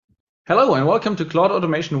Hello and welcome to Cloud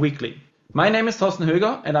Automation Weekly. My name is Thorsten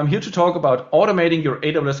Höger and I'm here to talk about automating your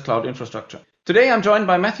AWS cloud infrastructure. Today I'm joined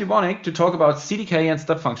by Matthew Bonig to talk about CDK and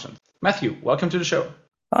step functions. Matthew, welcome to the show.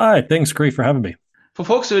 Hi, thanks. Great for having me. For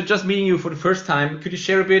folks who are just meeting you for the first time, could you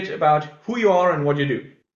share a bit about who you are and what you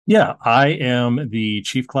do? Yeah, I am the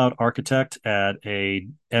chief cloud architect at a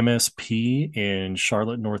MSP in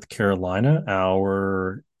Charlotte, North Carolina.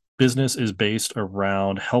 Our business is based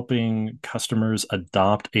around helping customers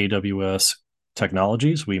adopt AWS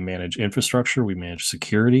technologies. We manage infrastructure, we manage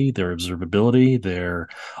security, their observability, their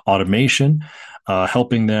automation,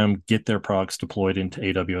 helping them get their products deployed into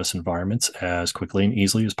AWS environments as quickly and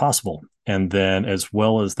easily as possible. And then, as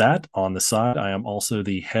well as that, on the side, I am also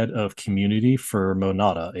the head of community for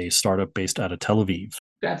Monada, a startup based out of Tel Aviv.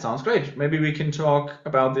 That sounds great. Maybe we can talk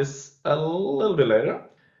about this a little bit later.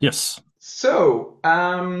 Yes,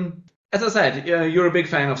 As I said, you're a big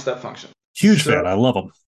fan of step functions. huge So fan. I love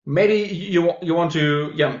them. maybe you want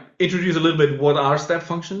to introduce a little bit what are step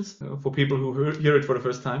functions for people who hear it for the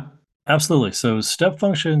first time. Absolutely. So, Step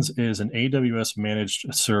Functions is an AWS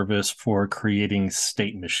managed service for creating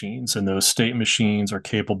state machines. And those state machines are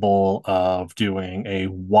capable of doing a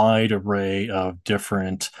wide array of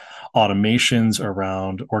different automations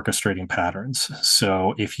around orchestrating patterns.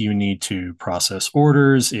 So, if you need to process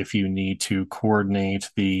orders, if you need to coordinate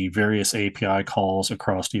the various API calls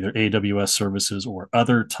across either AWS services or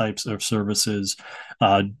other types of services,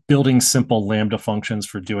 building simple Lambda functions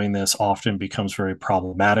for doing this often becomes very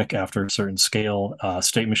problematic after a certain scale.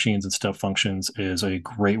 State machines and step functions is a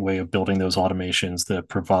great way of building those automations that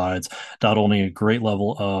provides not only a great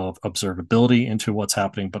level of observability into what's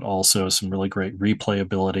happening, but also some really great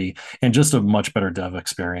replayability and just a much better dev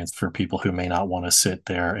experience for people who may not want to sit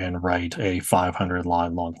there and write a 500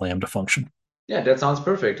 line long Lambda function. Yeah, that sounds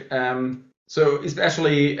perfect. So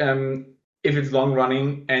especially if it's long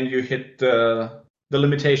running and you hit the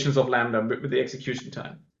limitations of Lambda with the execution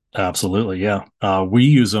time. Absolutely, yeah. We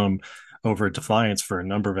use them over at Defiance for a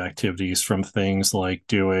number of activities, from things like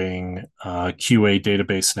doing QA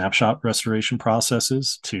database snapshot restoration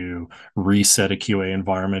processes to reset a QA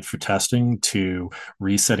environment for testing, to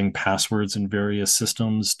resetting passwords in various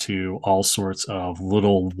systems, to all sorts of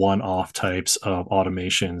little one-off types of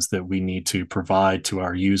automations that we need to provide to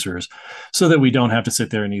our users so that we don't have to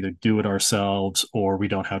sit there and either do it ourselves or we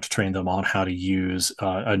don't have to train them on how to use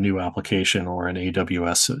a new application or an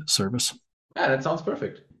AWS service. Yeah, that sounds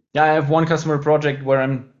perfect. Yeah, I have one customer project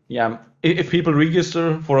where if people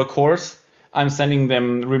register for a course, I'm sending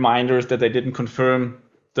them reminders that they didn't confirm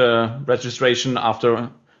the registration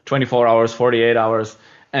after 24 hours, 48 hours,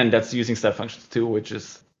 and that's using step functions too, which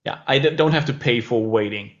is, don't have to pay for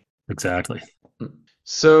waiting. Exactly.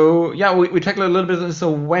 So yeah, we tackle a little bit.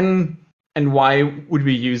 So when and why would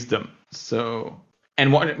we use them? So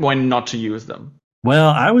and why not to use them?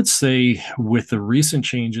 Well, I would say with the recent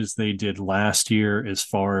changes they did last year, as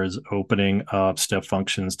far as opening up step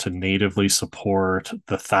functions to natively support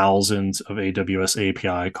the thousands of AWS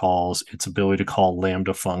API calls, its ability to call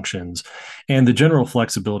Lambda functions, and the general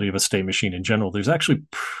flexibility of a state machine in general, there's actually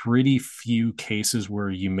pretty few cases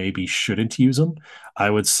where you maybe shouldn't use them.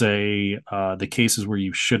 I would say the cases where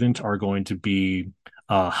you shouldn't are going to be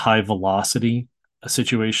high velocity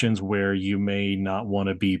situations where you may not want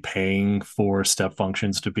to be paying for step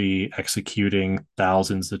functions to be executing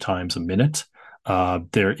thousands of times a minute.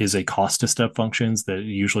 There is a cost to step functions that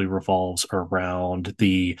usually revolves around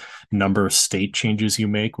the number of state changes you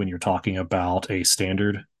make when you're talking about a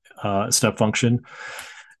standard step function.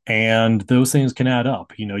 And those things can add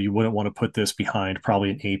up. You know, you wouldn't want to put this behind probably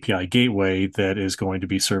an API gateway that is going to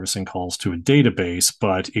be servicing calls to a database.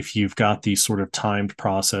 But if you've got these sort of timed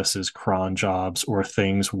processes, cron jobs, or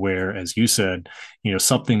things where, as you said, you know,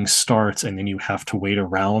 something starts and then you have to wait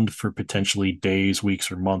around for potentially days,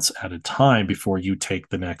 weeks, or months at a time before you take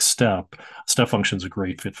the next step, step function's a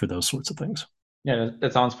great fit for those sorts of things. Yeah,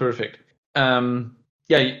 that sounds perfect.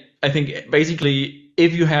 Yeah, I think basically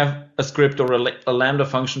if you have a script or a Lambda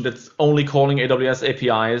function that's only calling AWS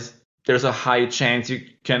APIs, there's a high chance you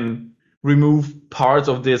can remove parts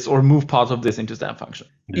of this or move parts of this into step function.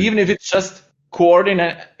 Yeah. Even if it's just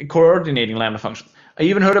coordinating Lambda functions. I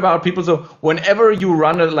even heard about people, so whenever you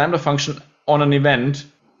run a Lambda function on an event,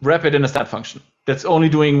 wrap it in a step function that's only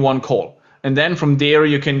doing one call. And then from there,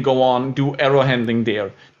 you can go on, do error handling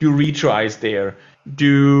there, do retries there,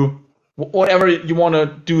 do whatever you want to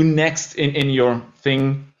do next in your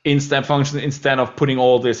thing in step function instead of putting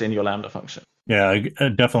all this in your Lambda function. Yeah,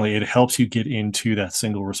 definitely. It helps you get into that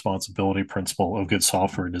single responsibility principle of good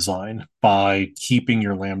software design by keeping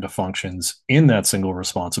your Lambda functions in that single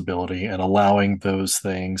responsibility and allowing those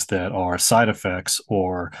things that are side effects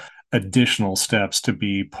or additional steps to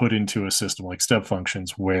be put into a system like step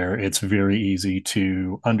functions where it's very easy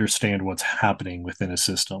to understand what's happening within a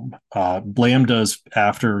system. Lambdas,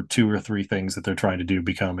 after two or three things that they're trying to do,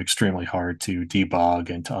 become extremely hard to debug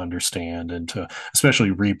and to understand and to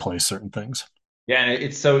especially replay certain things. Yeah, and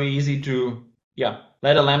it's so easy to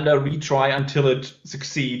let a lambda retry until it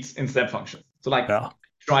succeeds in step functions. So like Yeah.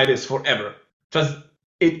 try this forever. Just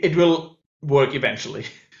it will work eventually.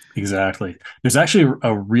 Exactly. There's actually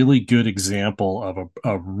a really good example of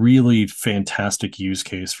a really fantastic use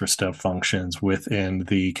case for step functions within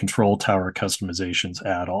the Control Tower customizations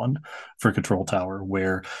add-on for Control Tower,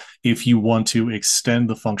 where if you want to extend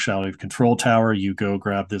the functionality of Control Tower, you go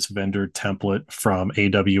grab this vendor template from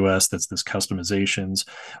AWS that's this customizations.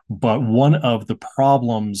 But one of the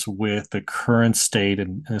problems with the current state,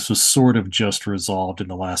 and this was sort of just resolved in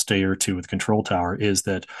the last day or two with Control Tower, is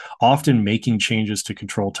that often making changes to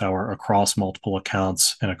Control Tower across multiple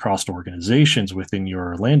accounts and across organizations within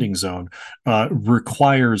your landing zone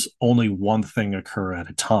requires only one thing occur at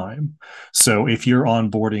a time. So if you're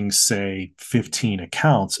onboarding, say, 15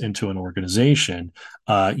 accounts into an organization,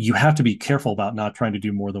 you have to be careful about not trying to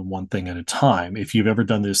do more than one thing at a time. If you've ever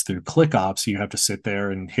done this through ClickOps, you have to sit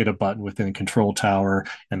there and hit a button within Control Tower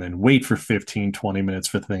and then wait for 15, 20 minutes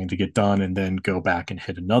for the thing to get done and then go back and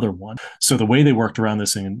hit another one. So the way they worked around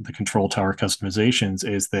this in the Control Tower customizations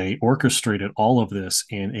is they orchestrated all of this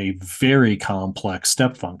in a very complex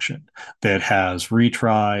step function that has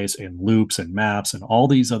retries and loops and maps and all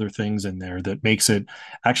these other things in there that makes it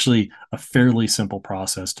actually a fairly simple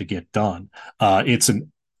process to get done. It's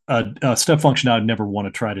a step function I'd never want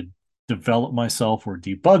to try to develop myself or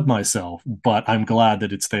debug myself, but I'm glad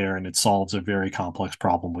that it's there and it solves a very complex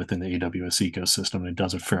problem within the AWS ecosystem and it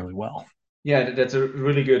does it fairly well. Yeah, that's a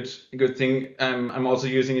really good thing. I'm also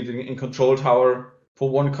using it in Control Tower for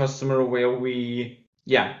one customer where we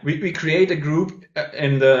create a group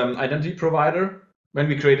in the identity provider when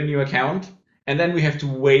we create a new account, and then we have to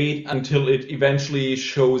wait until it eventually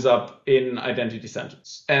shows up in identity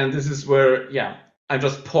centers. And this is where I'm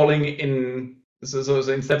just polling in. So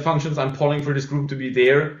in step functions, I'm polling for this group to be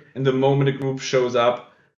there, and the moment a group shows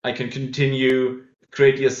up, I can continue,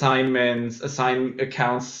 create the assignments, assign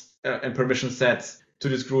accounts and permission sets to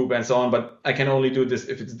this group and so on. But I can only do this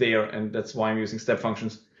if it's there, and that's why I'm using step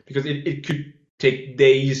functions, because it could take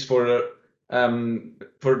days for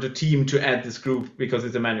the team to add this group because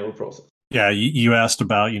it's a manual process. Yeah, you asked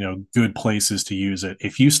about, good places to use it.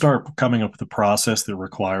 If you start coming up with a process that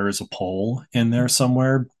requires a poll in there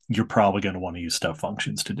somewhere, you're probably going to want to use step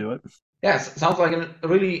functions to do it. Yes, sounds like a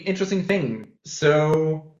really interesting thing.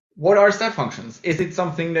 So, what are step functions? Is it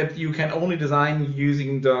something that you can only design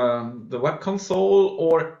using the web console,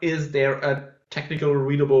 or is there a technical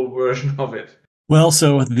readable version of it? Well,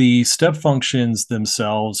 so the step functions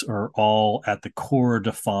themselves are all at the core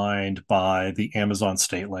defined by the Amazon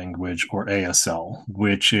State Language or ASL,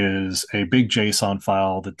 which is a big JSON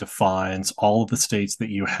file that defines all of the states that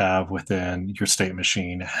you have within your state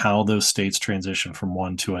machine, how those states transition from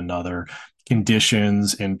one to another,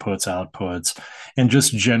 conditions, inputs, outputs, and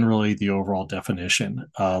just generally the overall definition.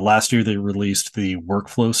 Last year, they released the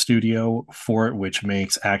Workflow Studio for it, which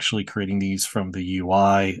makes actually creating these from the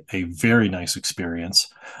UI a very nice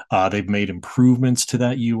experience. They've made improvements to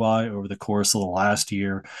that UI over the course of the last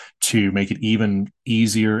year to make it even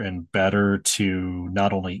easier and better to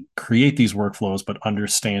not only create these workflows, but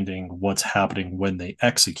understanding what's happening when they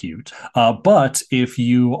execute. But if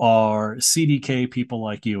you are CDK people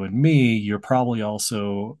like you and me, you're probably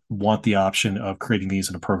also want the option of creating these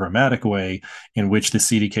in a programmatic way in which the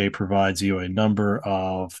CDK provides you a number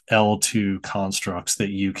of L2 constructs that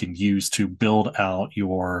you can use to build out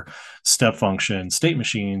your step function state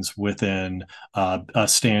machines within a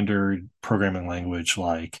standard programming language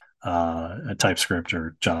like a TypeScript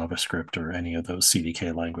or JavaScript or any of those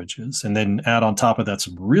CDK languages, and then add on top of that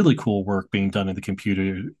some really cool work being done in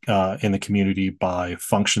the community by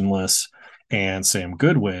Functionless and Sam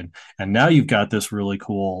Goodwin. And now you've got this really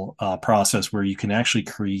cool process where you can actually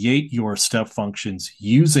create your step functions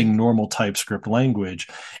using normal TypeScript language,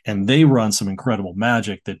 and they run some incredible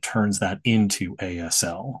magic that turns that into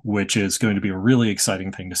ASL, which is going to be a really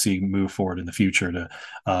exciting thing to see move forward in the future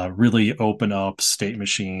to really open up state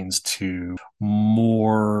machines to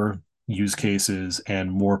more use cases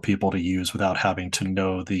and more people to use without having to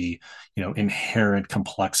know the inherent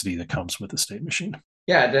complexity that comes with the state machine.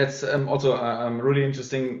 Yeah, that's also really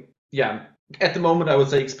interesting. Yeah, at the moment, I would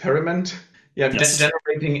say experiment. Yeah, Yes.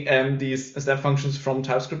 generating these step functions from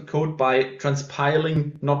TypeScript code by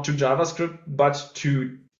transpiling not to JavaScript but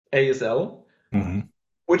to ASL, Mm-hmm.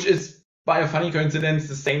 which is by a funny coincidence,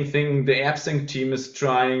 the same thing the AppSync team is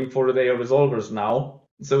trying for their resolvers now.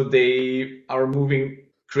 So they are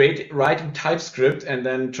writing TypeScript and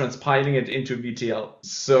then transpiling it into VTL.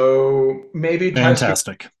 So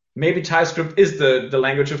Fantastic. maybe TypeScript is the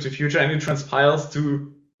language of the future and it transpiles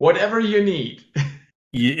to whatever you need.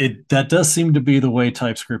 That does seem to be the way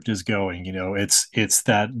TypeScript is going. It's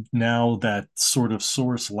that now that sort of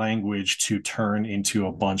source language to turn into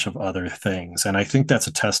a bunch of other things, and I think that's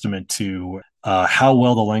a testament to how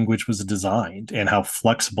well the language was designed and how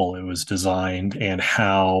flexible it was designed, and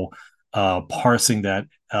how parsing that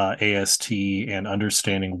AST and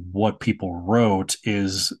understanding what people wrote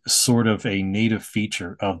is sort of a native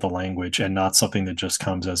feature of the language and not something that just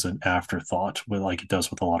comes as an afterthought like it does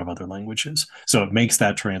with a lot of other languages. So it makes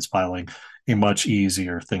that transpiling a much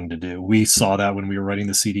easier thing to do. We saw that when we were writing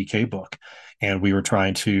the CDK book and we were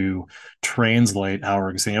trying to translate our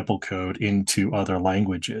example code into other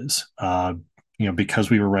languages. Because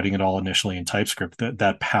we were writing it all initially in TypeScript,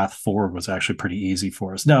 that path forward was actually pretty easy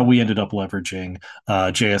for us. Now we ended up leveraging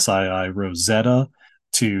JSII Rosetta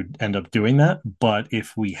to end up doing that. But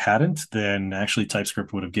if we hadn't, then actually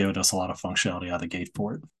TypeScript would have given us a lot of functionality out of the gate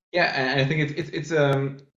for it. Yeah, and I think it's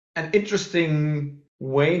an interesting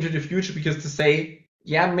way into the future because to say,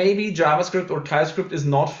 yeah, maybe JavaScript or TypeScript is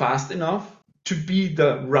not fast enough to be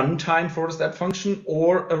the runtime for the step function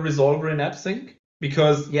or a resolver in AppSync.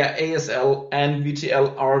 Because yeah, ASL and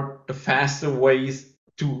VTL are the faster ways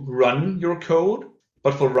to run your code.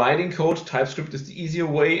 But for writing code, TypeScript is the easier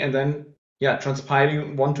way. And then yeah,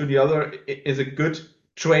 transpiling one to the other is a good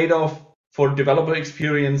trade-off for developer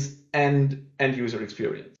experience and end user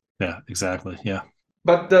experience. Yeah, exactly. Yeah.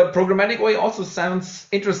 But the programmatic way also sounds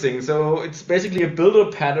interesting. So it's basically a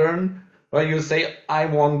builder pattern where you say, I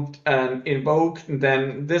want an invoke, and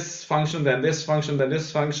then this function, then this function, then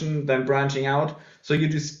this function, then branching out. So you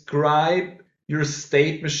describe your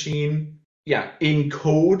state machine, yeah, in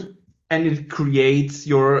code, and it creates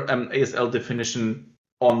your ASL definition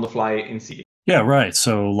on the fly in C. Yeah, right.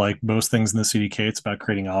 So, like most things in the CDK, it's about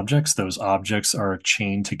creating objects. Those objects are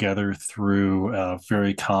chained together through a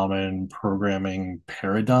very common programming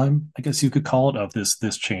paradigm, I guess you could call it, of this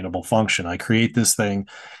chainable function. I create this thing,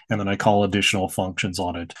 and then I call additional functions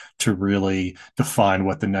on it to really define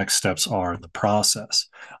what the next steps are in the process.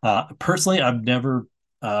 Personally, I've never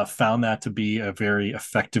found that to be a very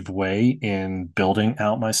effective way in building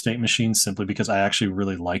out my state machines simply because I actually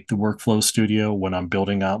really like the workflow studio. When I'm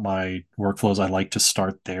building out my workflows, I like to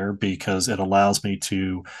start there because it allows me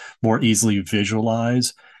to more easily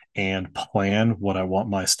visualize and plan what I want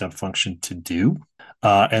my step function to do.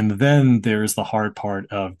 And then there's the hard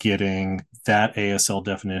part of getting that ASL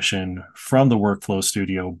definition from the workflow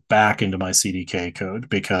studio back into my CDK code,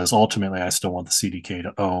 because ultimately I still want the CDK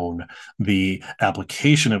to own the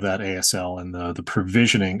application of that ASL and the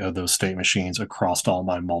provisioning of those state machines across all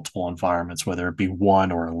my multiple environments, whether it be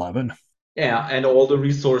 1 or 11. Yeah, and all the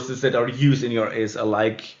resources that are used in your ASL,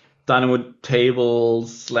 like dynamo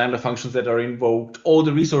tables, Lambda functions that are invoked, all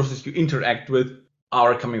the resources you interact with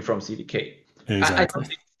are coming from CDK. I Exactly.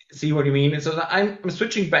 totally see what you mean. So I'm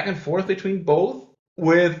switching back and forth between both,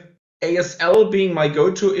 with ASL being my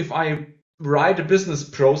go-to. If I write a business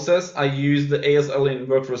process, I use the ASL in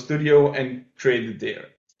Workflow Studio and create it there.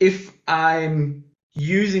 If I'm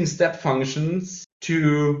using step functions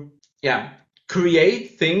to, yeah,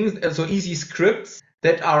 create things, so easy scripts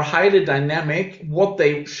that are highly dynamic, what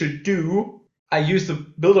they should do, I use the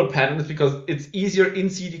builder patterns because it's easier in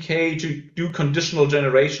CDK to do conditional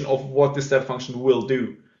generation of what the step function will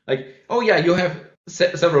do. Like, oh yeah, you have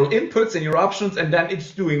several inputs in your options, and then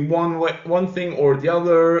it's doing one thing or the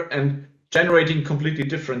other, and generating completely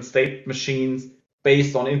different state machines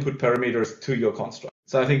based on input parameters to your construct.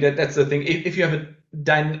 So I think that's the thing. If you have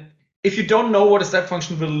if you don't know what a step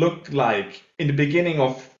function will look like in the beginning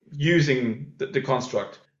of using the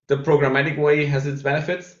construct, the programmatic way has its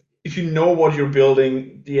benefits. If you know what you're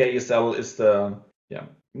building, the ASL is the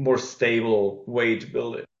more stable way to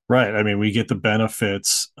build it. Right. I mean, we get the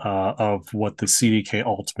benefits of what the CDK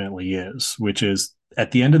ultimately is, which is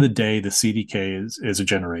at the end of the day, the CDK is a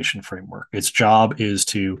generation framework. Its job is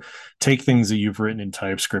to take things that you've written in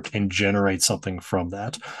TypeScript and generate something from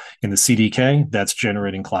that. In the CDK, that's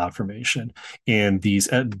generating CloudFormation. In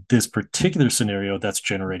this particular scenario, that's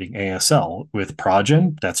generating ASL. With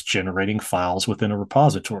Progen, that's generating files within a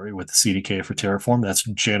repository. With the CDK for Terraform, that's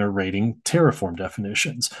generating Terraform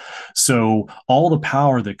definitions. So all the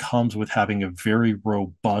power that comes with having a very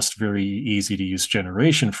robust, very easy to use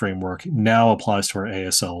generation framework now applies to our for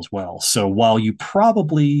ASL as well. So while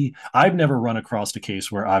I've never run across a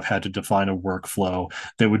case where I've had to define a workflow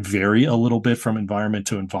that would vary a little bit from environment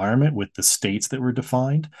to environment with the states that were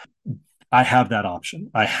defined. I have that option.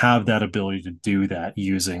 I have that ability to do that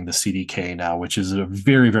using the CDK now, which is a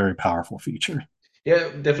very, very powerful feature. Yeah,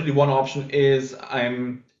 definitely one option is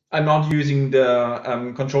I'm not using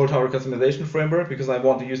the control tower customization framework because I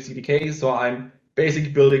want to use CDK. So I'm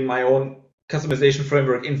basically building my own customization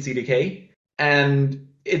framework in CDK, and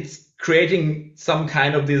it's creating some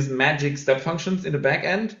kind of these magic step functions in the back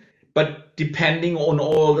end. But depending on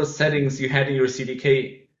all the settings you had in your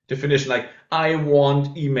CDK definition, like I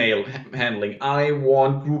want email handling, I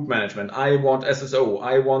want group management, I want SSO,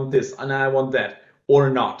 I want this, and I want that, or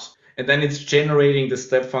not. And then it's generating the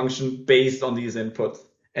step function based on these inputs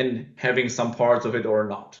and having some parts of it or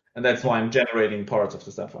not. And that's why I'm generating parts of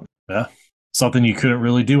the step function. Yeah. Something you couldn't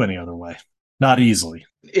really do any other way. Not easily.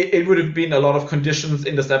 It would have been a lot of conditions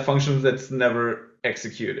in the step function that's never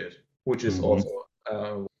executed, which is also,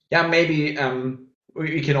 maybe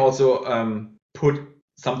we can also put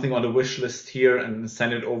something on the wish list here and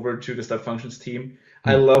send it over to the step functions team.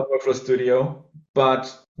 I love Workflow Studio,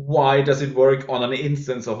 but why does it work on an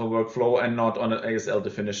instance of a workflow and not on an ASL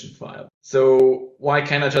definition file? So why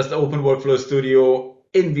can't I just open Workflow Studio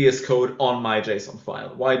in VS Code on my JSON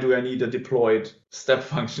file? Why do I need a deployed step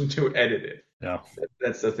function to edit it? Yeah,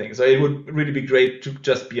 that's the thing. So it would really be great to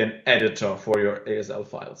just be an editor for your ASL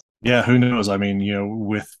files. Yeah, who knows? I mean,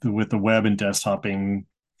 with the web and desktop being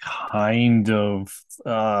kind of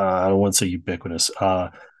I don't want to say ubiquitous,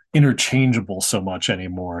 interchangeable so much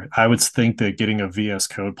anymore. I would think that getting a VS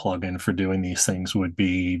Code plugin for doing these things would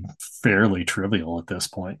be fairly trivial at this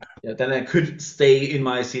point. Yeah, then I could stay in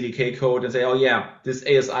my CDK code and say, oh yeah, this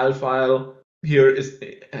ASL file here is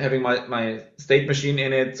having my state machine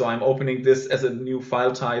in it. So I'm opening this as a new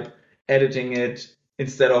file type, editing it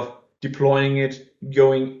instead of deploying it,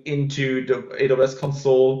 going into the AWS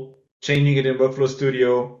console, changing it in Workflow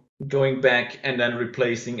Studio, going back and then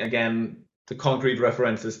replacing again the concrete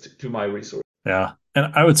references to my resource. Yeah.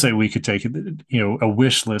 And I would say we could take it, a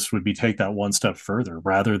wish list would be take that one step further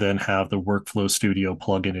rather than have the Workflow Studio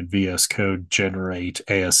plugin in VS Code generate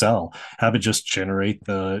ASL, have it just generate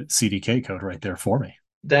the CDK code right there for me.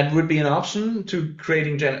 That would be an option to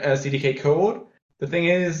creating CDK code. The thing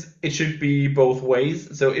is, it should be both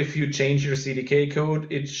ways. So if you change your CDK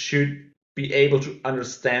code, it should be able to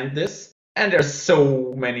understand this. And there's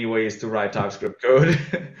so many ways to write TypeScript code.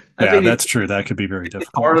 Yeah, that's true. That could be very difficult.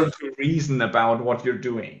 It's harder to reason about what you're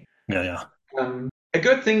doing. Yeah. A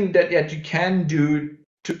good thing that you can do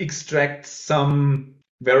to extract some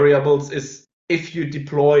variables is if you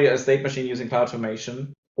deploy a state machine using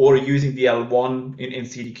CloudFormation or using the L1 in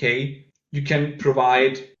CDK, you can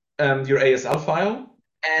provide your ASL file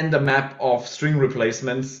and a map of string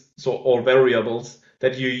replacements, so all variables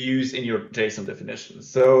that you use in your JSON definition.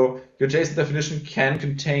 So your JSON definition can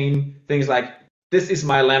contain things like, this is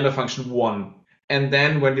my Lambda function 1. And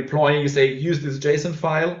then when deploying, you say, use this JSON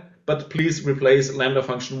file, but please replace Lambda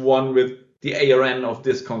function 1 with the ARN of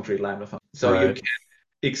this concrete Lambda function. So you can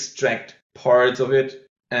extract parts of it.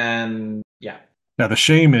 And yeah. Now, the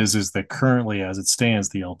shame is that currently, as it stands,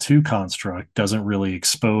 the L2 construct doesn't really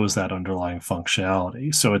expose that underlying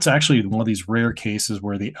functionality. So it's actually one of these rare cases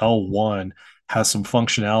where the L1 has some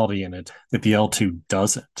functionality in it that the L2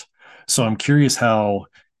 doesn't. So I'm curious how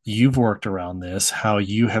you've worked around this, how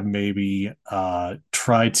you have maybe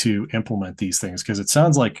tried to implement these things, because it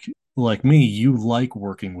sounds like me, you like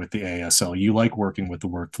working with the ASL, you like working with the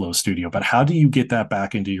Workflow Studio, but how do you get that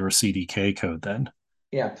back into your CDK code then?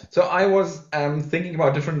 Yeah, so I was thinking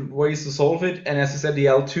about different ways to solve it. And as I said, the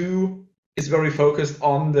L2 is very focused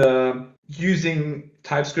on the using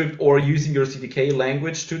TypeScript or using your CDK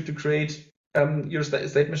language to create your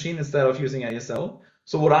state machine instead of using ASL.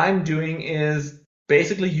 So what I'm doing is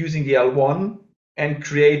basically using the L1 and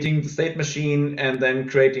creating the state machine and then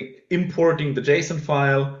importing the JSON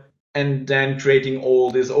file and then creating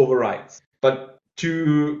all these overrides. But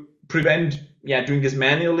to prevent doing this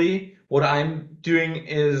manually, what I'm doing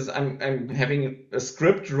is I'm having a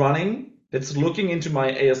script running that's looking into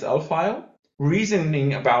my ASL file,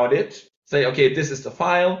 reasoning about it, say, okay, this is the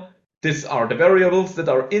file, these are the variables that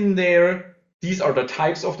are in there, these are the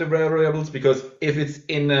types of the variables, because if it's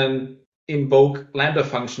in an invoke Lambda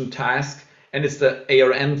function task and it's the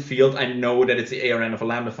ARN field, I know that it's the ARN of a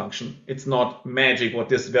Lambda function. It's not magic what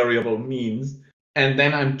this variable means. And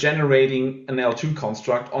then I'm generating an L2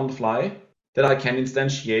 construct on the fly that I can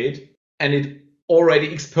instantiate. And it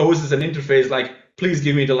already exposes an interface like, please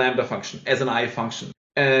give me the Lambda function as an I function.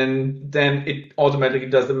 And then it automatically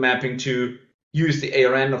does the mapping to use the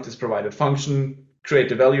ARN of this provided function, create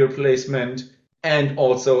the value replacement, and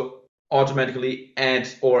also automatically add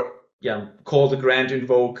or call the grant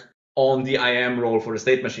invoke on the IAM role for the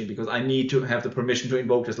state machine, because I need to have the permission to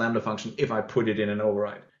invoke this Lambda function if I put it in an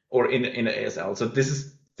override or in an ASL. So this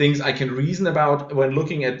is things I can reason about when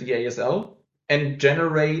looking at the ASL and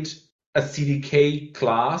generate a CDK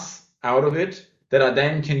class out of it that I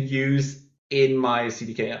then can use in my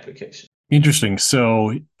CDK application. Interesting.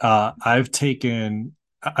 So I've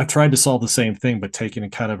tried to solve the same thing, but taken a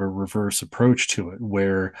kind of a reverse approach to it,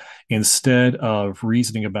 where instead of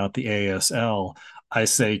reasoning about the ASL, I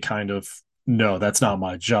say kind of, no, that's not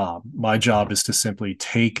my job. My job is to simply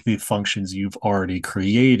take the functions you've already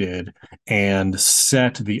created and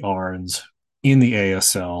set the ARNs in the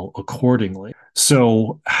ASL accordingly.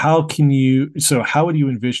 So how would you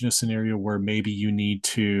envision a scenario where maybe you need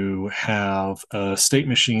to have a state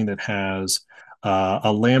machine that has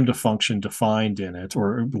a Lambda function defined in it,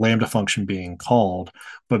 or Lambda function being called,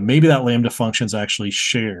 but maybe that Lambda function is actually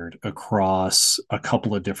shared across a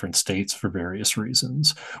couple of different states for various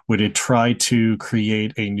reasons? Would it try to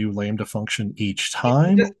create a new Lambda function each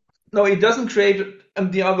time? No, it doesn't create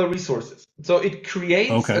the other resources. So it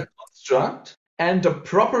creates Okay. a construct, and the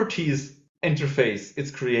properties interface it's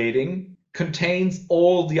creating contains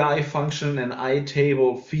all the iFunction and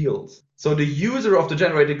iTable fields. So the user of the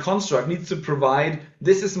generated construct needs to provide,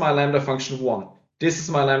 this is my Lambda function 1, this is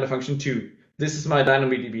my Lambda function 2, this is my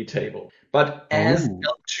DynamoDB table. But as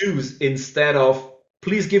Oh. L2s instead of,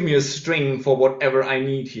 please give me a string for whatever I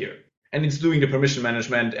need here. And it's doing the permission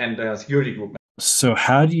management and security group. So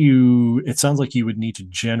it sounds like you would need to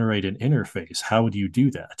generate an interface. How would you do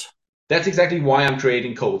that? That's exactly why I'm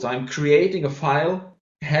creating code. So I'm creating a file,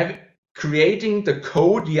 creating the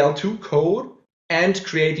code, the L2 code, and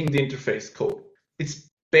creating the interface code. It's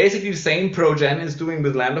basically the same ProGen is doing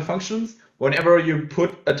with Lambda functions. Whenever you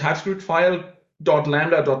put a TypeScript file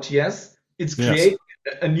 .lambda.ts, it's Yes. creating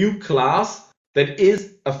a new class that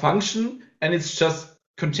is a function, and it's just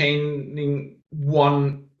containing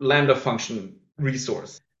one Lambda function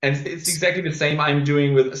resource. And it's exactly the same I'm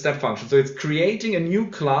doing with step function. So it's creating a new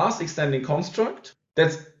class extending construct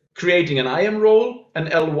that's creating an IAM role, an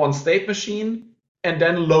L1 state machine, and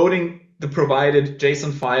then loading the provided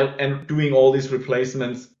JSON file and doing all these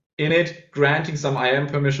replacements in it, granting some IAM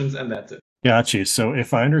permissions, and that's it. Got you. So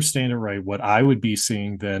if I understand it right, what I would be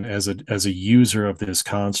seeing then as a user of this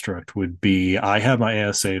construct would be, I have my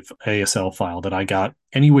ASL file that I got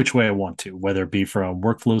any which way I want to, whether it be from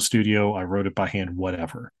Workflow Studio, I wrote it by hand,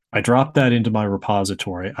 whatever. I drop that into my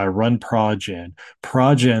repository. I run Progen.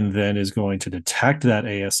 Progen then is going to detect that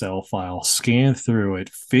ASL file, scan through it,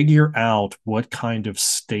 figure out what kind of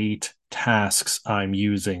state tasks I'm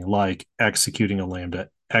using, like executing a Lambda,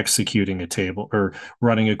 executing a table, or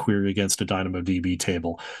running a query against a DynamoDB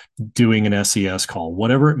table, doing an SES call,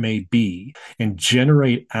 whatever it may be, and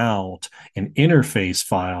generate out an interface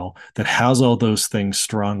file that has all those things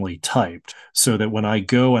strongly typed, so that when I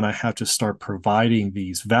go and I have to start providing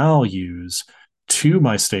these values to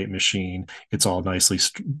my state machine, it's all nicely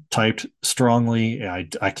typed strongly.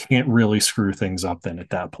 I can't really screw things up then at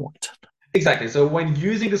that point. Exactly. So when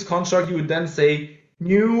using this construct, you would then say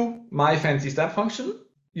new my fancy step function,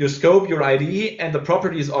 your scope, your IDE, and the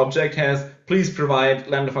properties object has, please provide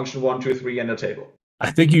Lambda function 1, 2, 3, and a table.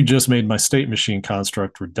 I think you just made my state machine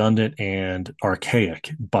construct redundant and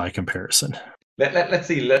archaic by comparison. Let's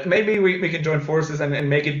see. Maybe we can join forces and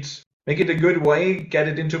make it a good way, get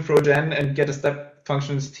it into ProGen, and get a step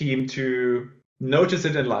functions team to notice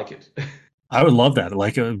it and like it. I would love that.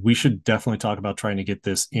 Like, we should definitely talk about trying to get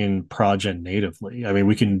this in Progen natively. I mean,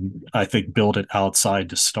 we can, I think, build it outside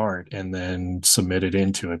to start and then submit it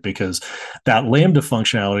into it, because that Lambda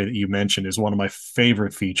functionality that you mentioned is one of my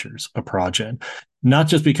favorite features of Progen. Not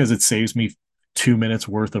just because it saves me 2 minutes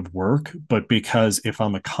worth of work, but because if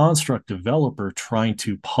I'm a construct developer trying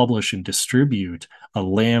to publish and distribute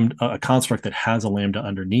a construct that has a Lambda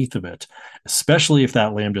underneath of it, especially if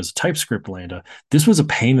that Lambda is a TypeScript Lambda, this was a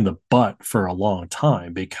pain in the butt for a long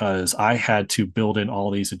time, because I had to build in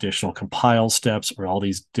all these additional compile steps or all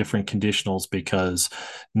these different conditionals, because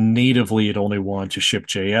natively it only wanted to ship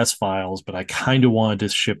JS files, but I kind of wanted to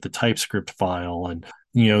ship the TypeScript file. And,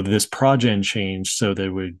 this Progen change so that it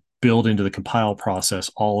would build into the compile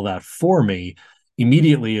process all of that for me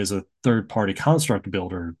immediately as a third-party construct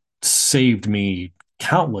builder saved me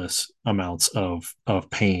countless amounts of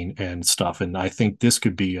pain and stuff. And I think this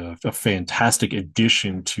could be a fantastic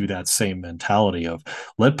addition to that same mentality of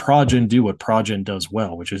let Progen do what Progen does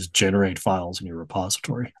well, which is generate files in your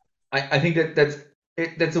repository. I think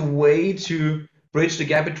that's a way to bridge the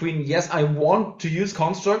gap between, yes, I want to use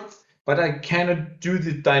constructs, but I cannot do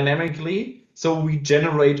it dynamically. So we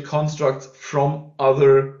generate constructs from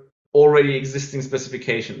other already existing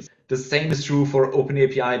specifications. The same is true for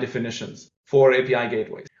OpenAPI definitions, for API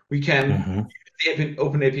gateways. We can use the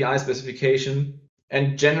OpenAPI specification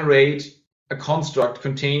and generate a construct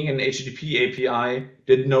containing an HTTP API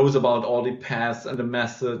that knows about all the paths and the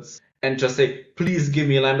methods, and just say, please give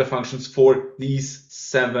me Lambda functions for these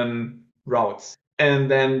 7 routes. And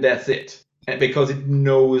then that's it. And because it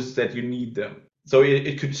knows that you need them. So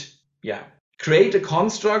it could, create a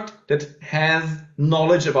construct that has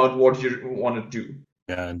knowledge about what you want to do.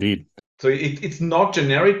 Yeah, indeed. So it's not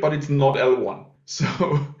generic, but it's not L1. So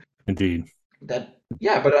indeed. But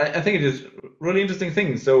I think it is really interesting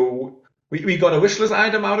thing. So we got a wish list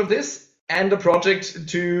item out of this and a project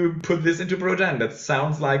to put this into production. That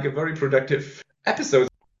sounds like a very productive episode.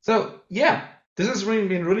 So yeah, this has really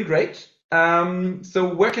been really great.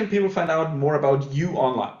 So where can people find out more about you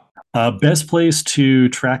online? Best place to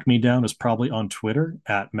track me down is probably on Twitter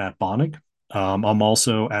at Matt Bonig. I'm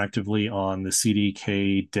also actively on the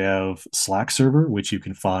CDK Dev Slack server, which you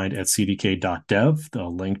can find at cdk.dev. The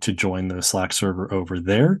link to join the Slack server over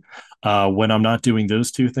there. When I'm not doing those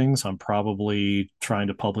 2 things, I'm probably trying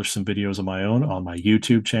to publish some videos of my own on my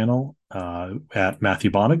YouTube channel at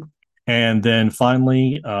Matthew Bonig. And then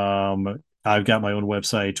finally, I've got my own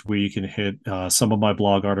website where you can hit some of my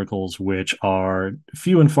blog articles, which are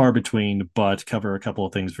few and far between, but cover a couple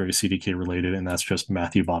of things very CDK related, and that's just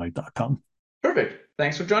matthewbonig.com. Perfect.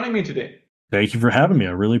 Thanks for joining me today. Thank you for having me.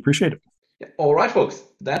 I really appreciate it. Yeah. All right, folks.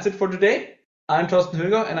 That's it for today. I'm Thorsten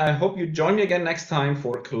Höger, and I hope you join me again next time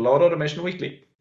for Cloud Automation Weekly.